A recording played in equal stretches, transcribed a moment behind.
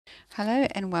Hello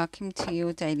and welcome to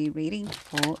your daily reading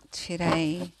for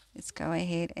today. Let's go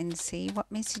ahead and see what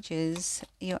messages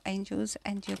your angels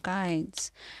and your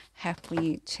guides have for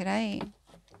you today.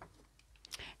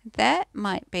 That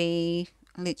might be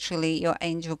literally your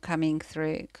angel coming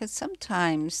through, because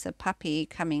sometimes the puppy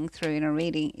coming through in a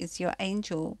reading is your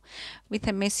angel with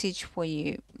a message for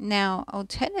you. Now,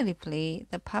 alternatively,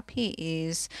 the puppy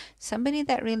is somebody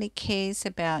that really cares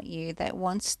about you, that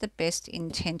wants the best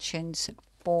intentions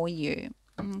for you.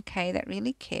 Okay, that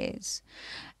really cares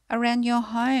around your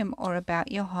home or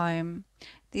about your home.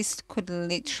 This could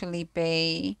literally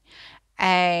be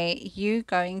you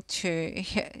going to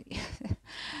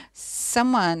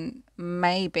someone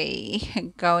may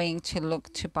be going to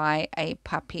look to buy a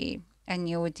puppy, a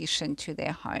new addition to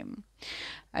their home.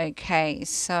 Okay,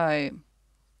 so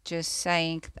just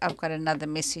saying, I've got another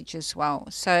message as well.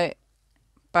 So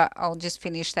but I'll just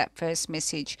finish that first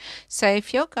message. So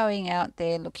if you're going out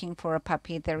there looking for a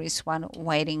puppy, there is one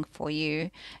waiting for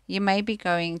you. You may be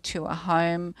going to a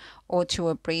home or to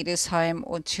a breeder's home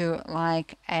or to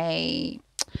like a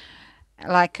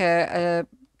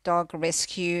dog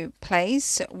rescue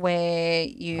place where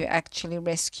you actually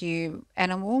rescue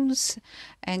animals,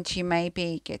 and you may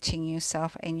be getting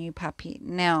yourself a new puppy.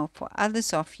 Now, for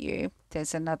others of you,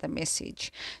 there's another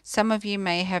message. Some of you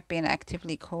may have been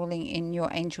actively calling in your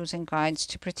angels and guides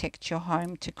to protect your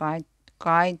home, to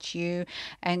guide you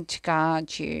and to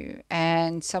guard you.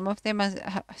 And some of them are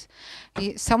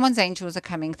someone's angels are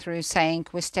coming through saying,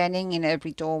 we're standing in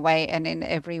every doorway and in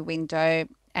every window,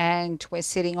 and we're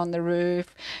sitting on the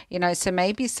roof, so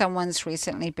maybe someone's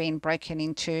recently been broken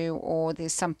into, or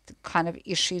there's some kind of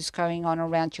issues going on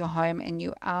around your home, and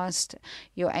you asked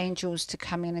your angels to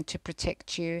come in and to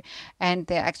protect you, and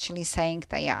they're actually saying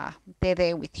they're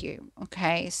there with you.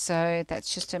 Okay, so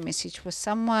that's just a message for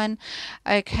someone.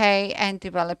 Okay, and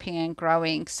developing and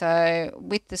growing. So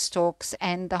with the stalks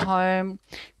and the home,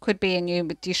 could be a new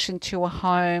addition to a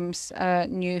home, a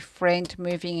new friend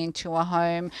moving into a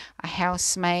home, a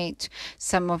housemate.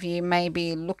 Some of you may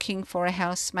be looking for a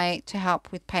housemate to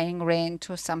help with paying rent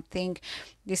or something.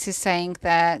 This is saying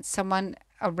that someone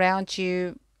around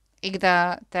you,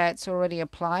 either that's already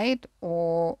applied,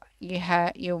 or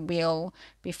you will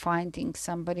be finding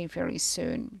somebody very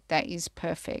soon that is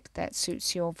perfect, that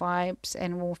suits your vibes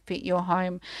and will fit your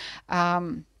home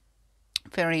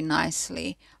very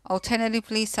nicely.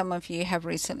 Alternatively, some of you have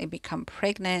recently become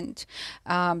pregnant,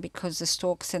 because the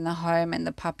stalks in the home and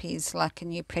the puppy is like a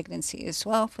new pregnancy as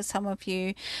well for some of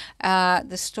you.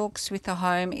 The stalks with the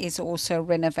home is also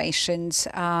renovations,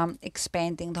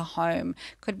 expanding the home.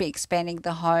 Could be expanding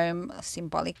the home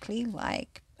symbolically,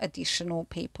 like additional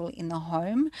people in the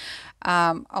home.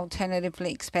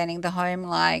 Alternatively, expanding the home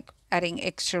like adding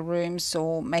extra rooms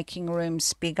or making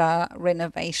rooms bigger,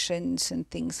 renovations and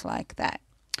things like that.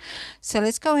 So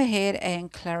let's go ahead and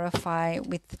clarify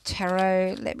with the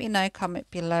tarot. Let me know,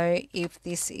 comment below if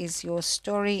this is your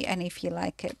story, and if you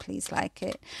like it, please like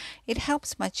it. It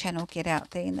helps my channel get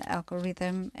out there in the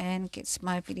algorithm and gets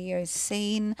my videos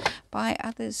seen by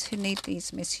others who need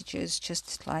these messages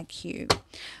just like you.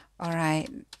 All right,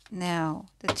 now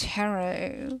the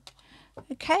tarot.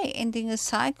 Okay, ending a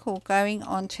cycle, going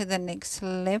on to the next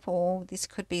level. This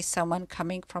could be someone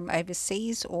coming from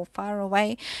overseas or far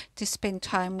away to spend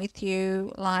time with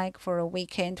you, like for a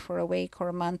weekend, for a week or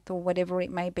a month or whatever it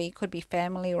may be. It could be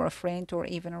family or a friend or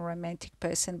even a romantic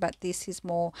person, but this is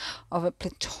more of a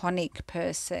platonic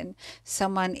person.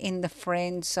 Someone in the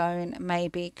friend zone may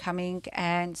be coming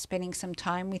and spending some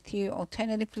time with you.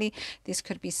 Alternatively, this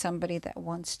could be somebody that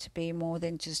wants to be more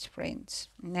than just friends.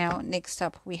 Now, next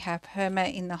up, we have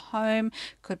Hermit in the home.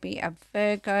 Could be a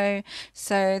Virgo.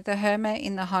 So the Hermit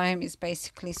in the home is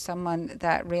basically someone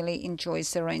that really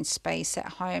enjoys their own space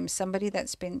at home. Somebody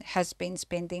that's has been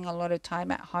spending a lot of time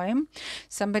at home.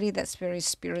 Somebody that's very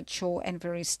spiritual and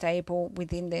very stable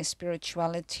within their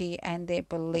spirituality and their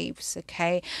beliefs.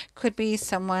 Okay, could be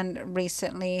someone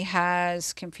recently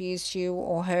has confused you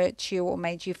or hurt you or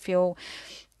made you feel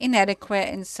inadequate,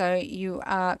 and so you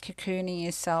are cocooning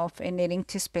yourself and needing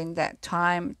to spend that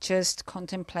time just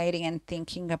contemplating and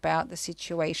thinking about the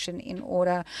situation in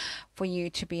order for you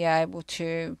to be able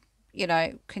to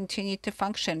continue to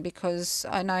function, because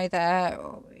I know that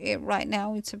right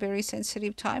now it's a very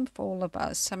sensitive time for all of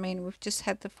us. I mean, we've just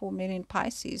had the full moon in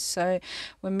Pisces, so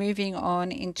we're moving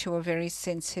on into a very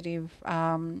sensitive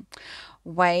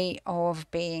way of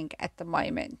being at the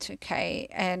moment. Okay,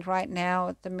 and right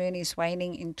now the moon is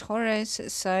waning in Taurus,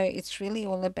 so it's really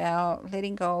all about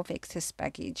letting go of excess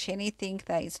baggage, anything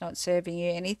that is not serving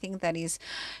you, anything that is,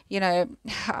 you know,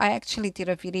 I actually did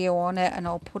a video on it, and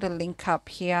I'll put a link up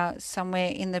here somewhere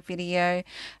in the video.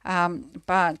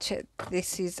 But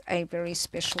this is a very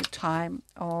special time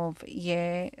of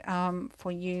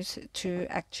for you to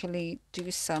actually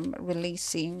do some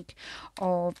releasing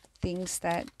of things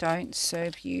that don't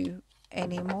serve you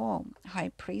anymore.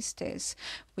 High Priestess,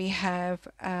 we have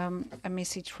a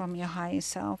message from your higher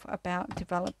self about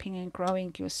developing and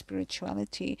growing your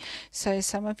spirituality. So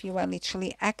some of you are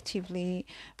literally actively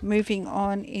moving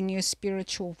on in your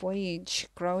spiritual voyage,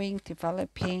 growing,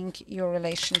 developing your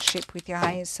relationship with your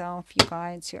higher self, your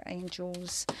guides, your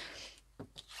angels.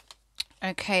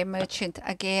 Okay, Merchant,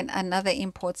 again, another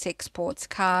imports exports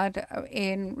card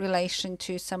in relation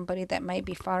to somebody that may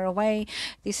be far away.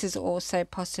 This is also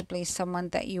possibly someone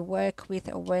that you work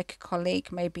with, a work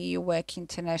colleague. Maybe you work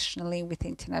internationally with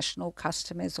international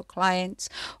customers or clients,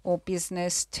 or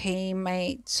business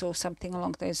teammates or something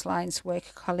along those lines,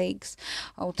 work colleagues.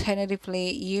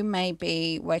 Alternatively, you may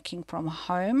be working from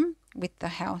home with the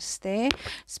house there,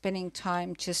 spending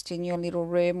time just in your little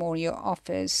room or your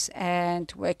office,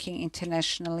 and working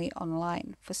internationally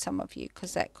online for some of you,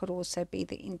 because that could also be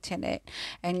the internet,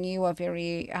 and you are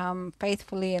very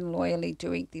faithfully and loyally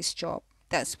doing this job.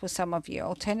 That's for some of you.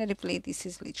 Alternatively, this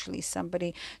is literally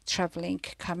somebody traveling,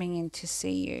 coming in to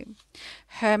see you.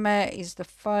 Hermit is the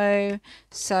foe.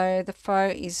 So the foe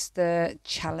is the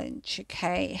challenge,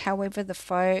 okay? However, the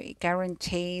foe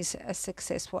guarantees a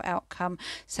successful outcome.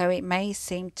 So it may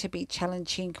seem to be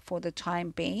challenging for the time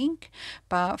being,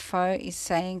 but foe is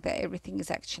saying that everything is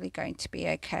actually going to be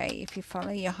okay. If you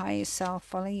follow your higher self,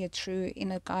 follow your true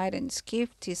inner guidance,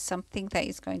 gift is something that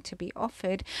is going to be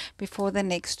offered before the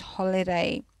next holiday.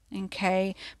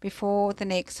 Okay, before the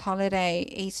next holiday,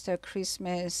 Easter,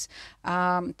 Christmas,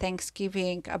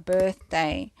 Thanksgiving, a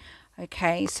birthday.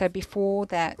 Okay, so before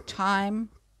that time,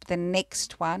 the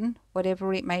next one,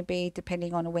 whatever it may be,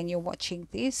 depending on when you're watching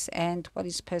this and what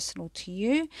is personal to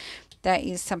you, that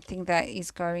is something that is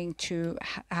going to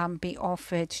be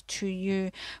offered to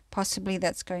you. Possibly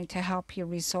that's going to help you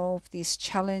resolve this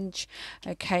challenge.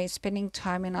 Okay, spending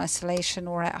time in isolation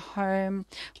or at home,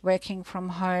 working from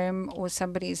home, or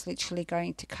somebody is literally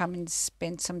going to come and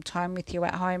spend some time with you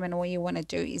at home, and all you want to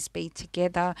do is be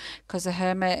together, because the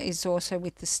Hermit is also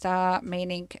with the star,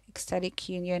 meaning ecstatic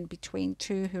union between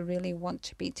two who really want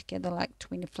to be together like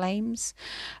twin flames.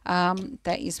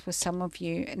 That is for some of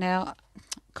you. Now,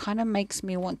 kind of makes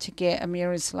me want to get a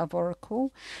Mirror's Love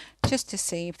Oracle just to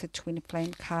see if the twin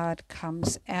flame card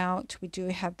comes out. We do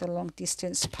have the long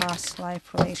distance past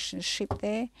life relationship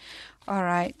there. All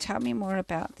right, tell me more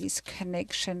about this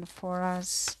connection for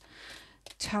us.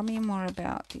 Tell me more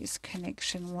about this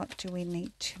connection. What do we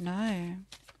need to know?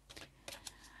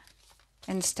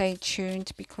 And stay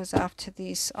tuned, because after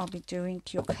this I'll be doing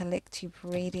your collective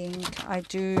reading. I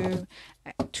do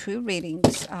 2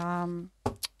 readings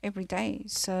every day,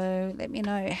 so let me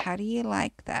know, how do you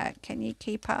like that? Can you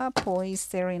keep up, or is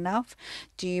there enough?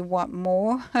 Do you want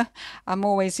more? I'm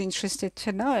always interested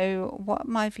to know what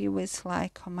my viewers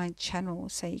like on my channel,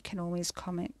 so you can always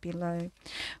comment below.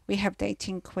 We have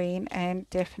Dating Queen, and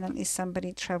definitely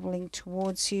somebody traveling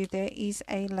towards you. There is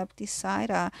a love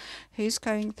decider. Who's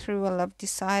going through a love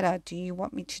decider? Do you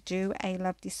want me to do a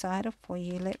love decider for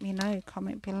you? Let me know,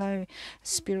 comment below.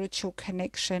 Spiritual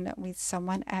connection with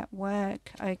someone at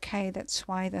work. Okay, that's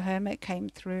why the Hermit came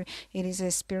through. It is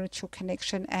a spiritual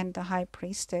connection, and the High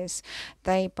Priestess.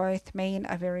 They both mean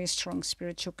a very strong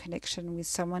spiritual connection with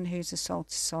someone who's a soul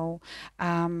to soul.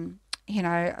 You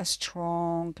know, a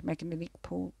strong magnetic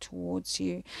pull towards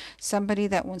you. Somebody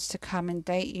that wants to come and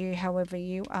date you. However,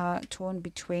 you are torn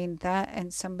between that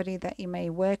and somebody that you may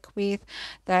work with.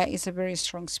 That is a very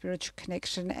strong spiritual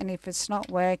connection. And if it's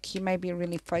not work, you may be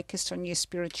really focused on your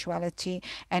spirituality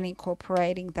and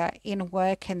incorporating that in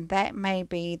work. And that may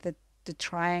be the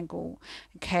triangle.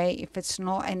 Okay, if it's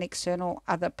not an external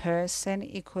other person,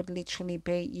 it could literally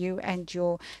be you and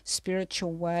your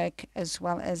spiritual work, as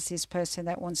well as this person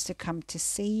that wants to come to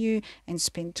see you and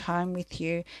spend time with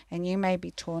you. And you may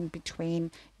be torn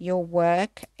between your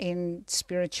work in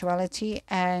spirituality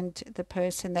and the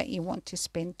person that you want to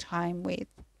spend time with.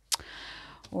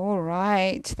 All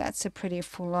right, that's a pretty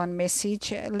full-on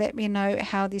message. Let me know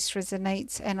how this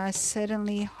resonates, and I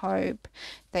certainly hope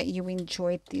that you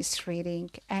enjoyed this reading.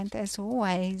 And as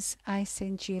always, I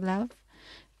send you love,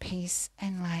 peace,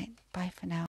 and light. Bye for now.